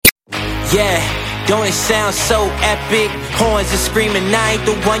Yeah, don't it sound so epic? Horns are screaming, I ain't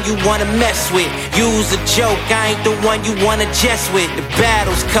the one you wanna mess with. Use a joke, I ain't the one you wanna jest with. The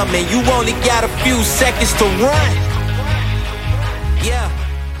battle's coming, you only got a few seconds to run. Yeah.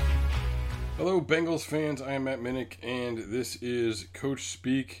 Hello, Bengals fans. I am Matt Minnick, and this is Coach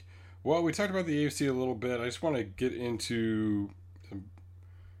Speak. Well, we talked about the AFC a little bit. I just want to get into some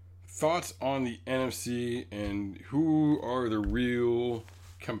thoughts on the NFC and who are the real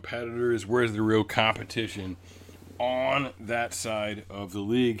competitors, where's the real competition on that side of the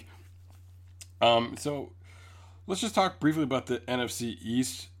league. So let's just talk briefly about the NFC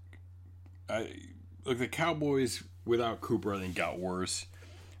East. The Cowboys without Cooper, I think, got worse.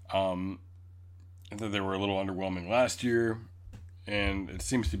 I thought they were a little underwhelming last year, and it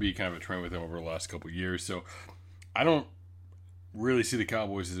seems to be kind of a trend with them over the last couple of years. So I don't really see the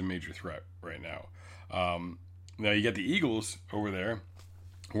Cowboys as a major threat right now. Now you got the Eagles over there,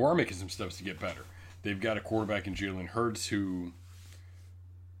 who are making some steps to get better. They've got a quarterback in Jalen Hurts who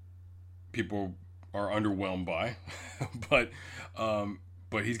people are underwhelmed by, but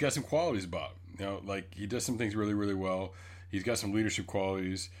he's got some qualities about him. You know, like he does some things really, really well. He's got some leadership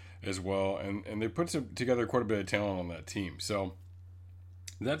qualities as well, and they put together quite a bit of talent on that team. So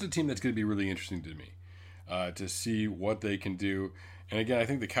that's a team that's going to be really interesting to me to see what they can do. And again, I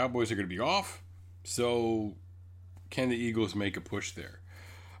think the Cowboys are going to be off. So can the Eagles make a push there?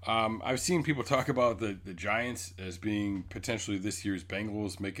 I've seen people talk about the Giants as being potentially this year's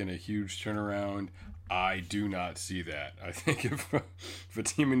Bengals, making a huge turnaround. I do not see that. I think if a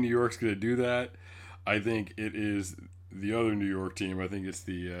team in New York's going to do that, I think it is the other New York team. I think it's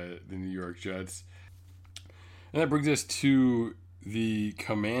the New York Jets. And that brings us to the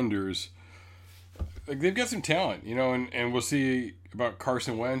Commanders. Like, they've got some talent, and we'll see about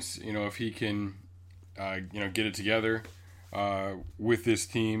Carson Wentz, if he can, get it together with this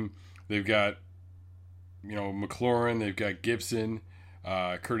team. They've got, McLaurin, they've got Gibson,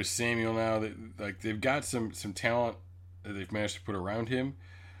 Curtis Samuel now. They've got some talent that they've managed to put around him,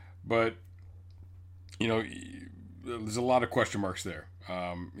 but there's a lot of question marks there.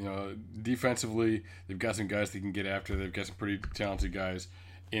 Defensively, they've got some guys they can get after. They've got some pretty talented guys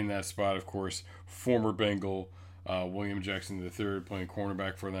in that spot. Of course, former Bengal William Jackson III playing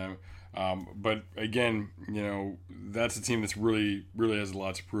cornerback for them. But again, that's a team that's really, really has a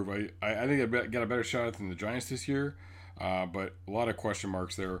lot to prove. I think they've got a better shot than the Giants this year, but a lot of question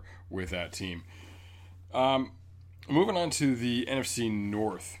marks there with that team. Moving on to the NFC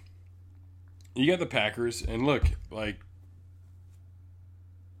North. You got the Packers, and look,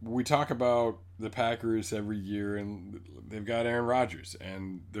 we talk about the Packers every year, and they've got Aaron Rodgers,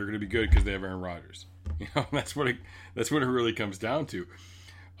 and they're going to be good because they have Aaron Rodgers. That's what it really comes down to.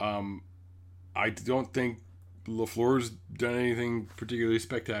 I don't think LaFleur's done anything particularly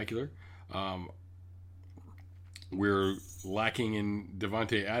spectacular. We're lacking in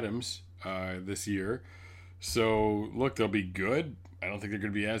Devontae Adams this year, so look, they'll be good. I don't think they're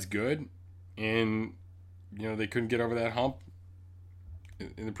going to be as good. And, they couldn't get over that hump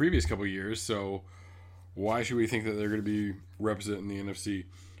in the previous couple of years. So why should we think that they're going to be representing the NFC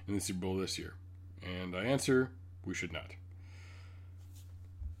in the Super Bowl this year? And I answer, we should not.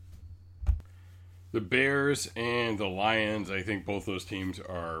 The Bears and the Lions, I think both those teams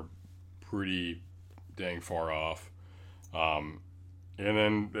are pretty dang far off. And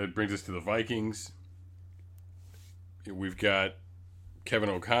then that brings us to the Vikings. We've got Kevin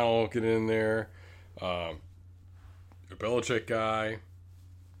O'Connell get in there, a Belichick guy,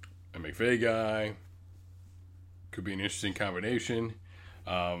 a McVay guy. Could be an interesting combination.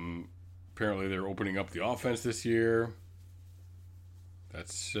 Apparently they're opening up the offense this year.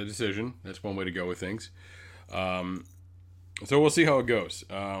 That's a decision. That's one way to go with things. So we'll see how it goes.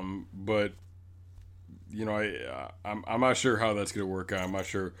 But I'm not sure how that's going to work out. I'm not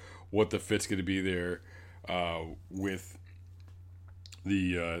sure what the fit's going to be there with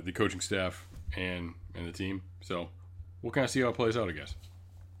the coaching staff and the team. So we'll kind of see how it plays out, I guess.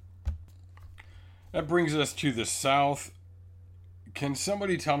 That brings us to the South. Can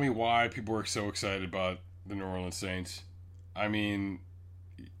somebody tell me why people are so excited about the New Orleans Saints? I mean,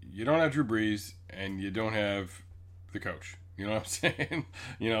 you don't have Drew Brees and you don't have the coach. You know what I'm saying?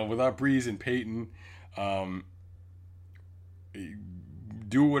 Without Brees and Peyton,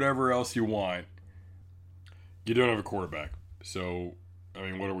 do whatever else you want. You don't have a quarterback. So,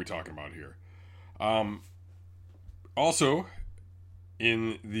 what are we talking about here? Also,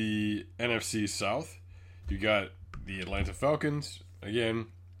 in the NFC South, you got the Atlanta Falcons. Again,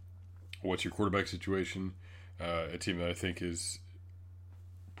 what's your quarterback situation? A team that I think is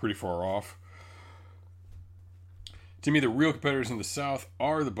pretty far off. To me, the real competitors in the South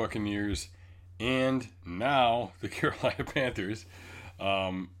are the Buccaneers and now the Carolina Panthers.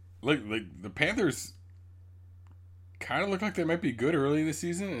 Like the Panthers kind of look like they might be good early this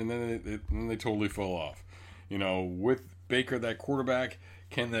season, and then they totally fall off. With Baker, that quarterback,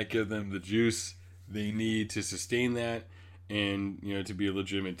 can that give them the juice they need to sustain that and to be a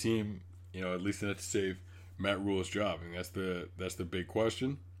legitimate team? At least enough to save Matt Rule's job. I mean, that's the big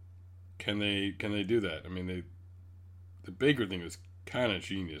question. Can they do that? I mean, the Baker thing was kind of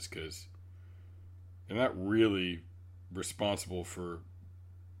genius because they're not really responsible for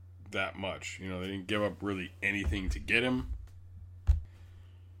that much. They didn't give up really anything to get him.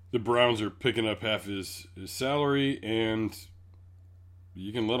 The Browns are picking up half his salary, and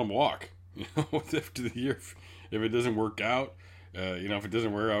you can let him walk. After the year, if it doesn't work out, if it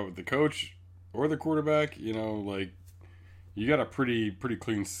doesn't work out with the coach or the quarterback, you got a pretty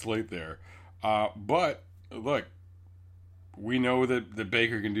clean slate there. But look, we know that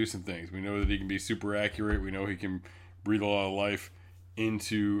Baker can do some things. We know that he can be super accurate. We know he can breathe a lot of life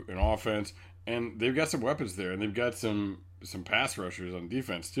into an offense, and they've got some weapons there, and they've got some pass rushers on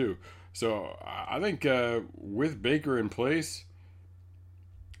defense too. So I think with Baker in place,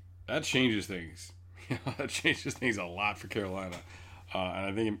 that changes things. That changes things a lot for Carolina, and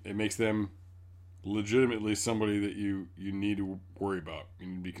I think it makes them legitimately somebody that you need to worry about, you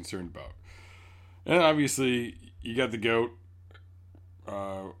need to be concerned about. And obviously, you got the GOAT,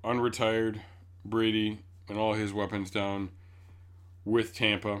 unretired Brady, and all his weapons down with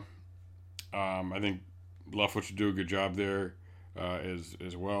Tampa. I think Leftwich should do a good job there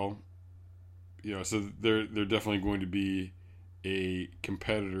as well. So they're definitely going to be a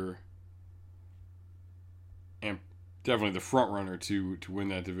competitor and definitely the front runner to win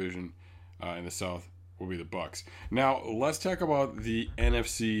that division in the South will be the Bucs. Now let's talk about the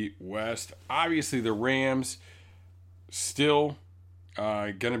NFC West. Obviously, the Rams still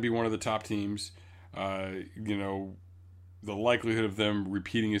going to be one of the top teams. The likelihood of them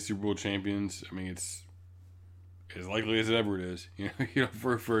repeating as Super Bowl champions, I mean, it's as likely as ever it is,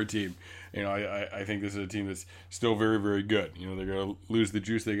 for a team. I think this is a team that's still very, very good. They're going to lose the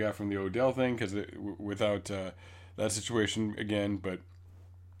juice they got from the Odell thing because without that situation again, but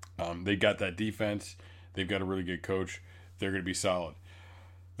they got that defense. They've got a really good coach. They're going to be solid.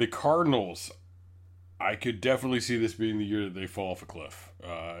 The Cardinals, I could definitely see this being the year that they fall off a cliff.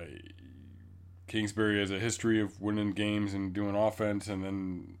 Kingsbury has a history of winning games and doing offense and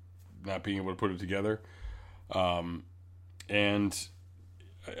then not being able to put it together. And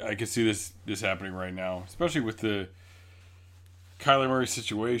I can see this happening right now, especially with the Kyler Murray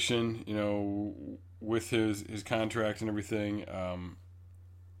situation, with his contract and everything.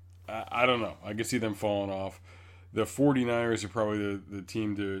 I don't know. I can see them falling off. The 49ers are probably the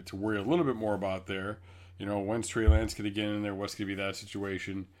team to worry a little bit more about there. When's Trey Lance going to get in there? What's going to be that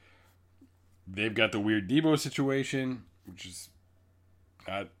situation? They've got the weird Debo situation, which is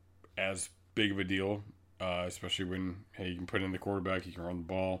not as big of a deal, especially when, you can put in the quarterback, you can run the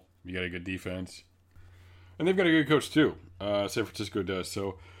ball, you got a good defense. And they've got a good coach, too. San Francisco does.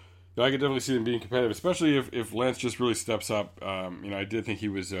 So I could definitely see them being competitive, especially if Lance just really steps up. I did think he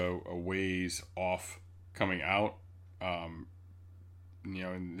was a ways off coming out. And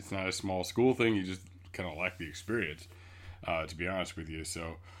it's not a small school thing. You just kind of lack the experience, to be honest with you.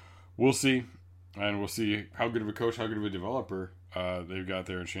 So we'll see. And we'll see how good of a coach, how good of a developer they've got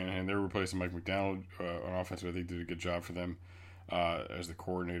there in Shanahan. They're replacing Mike McDonald on offense, I think did a good job for them as the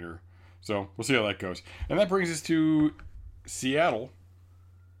coordinator. So we'll see how that goes. And that brings us to Seattle.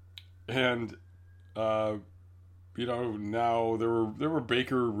 And, now there were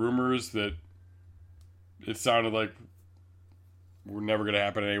Baker rumors that it sounded like were never going to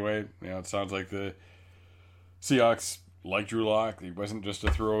happen anyway. It sounds like the Seahawks like Drew Lock. He wasn't just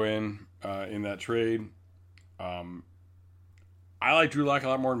a throw in that trade. I like Drew Lock a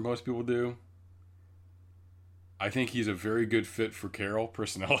lot more than most people do. I think he's a very good fit for Carroll,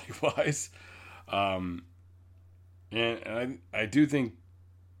 personality-wise. And I do think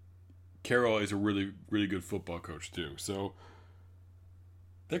Carroll is a really, really good football coach, too. So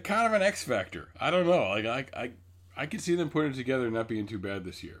they're kind of an X factor. I don't know. I could see them putting it together and not being too bad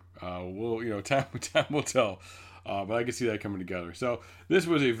this year. Time will tell. But I can see that coming together. So this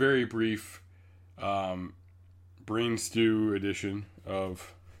was a very brief brain stew edition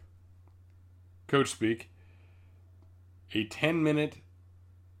of Coach Speak. A 10-minute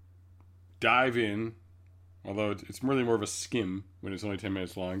dive in, although it's really more of a skim when it's only 10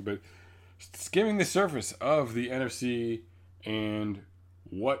 minutes long, but skimming the surface of the NFC and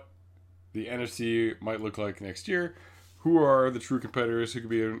what the NFC might look like next year, who are the true competitors who could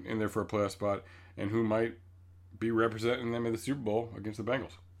be in there for a playoff spot, and who might be representing them in the Super Bowl against the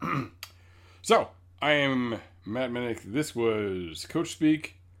Bengals. So, I am Matt Minnick. This was Coach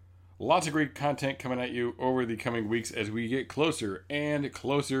Speak. Lots of great content coming at you over the coming weeks as we get closer and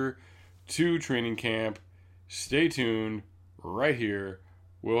closer to training camp. Stay tuned right here.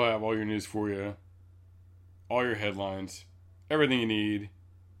 We'll have all your news for you, all your headlines, everything you need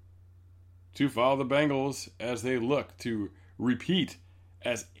to follow the Bengals as they look to repeat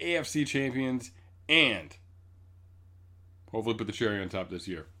as AFC champions and hopefully put the cherry on top this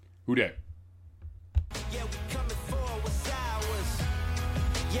year. Who dat? Yeah, we coming for what's ours.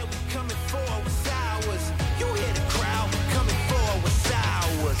 Yeah, we coming for what's ours. You hear the crowd.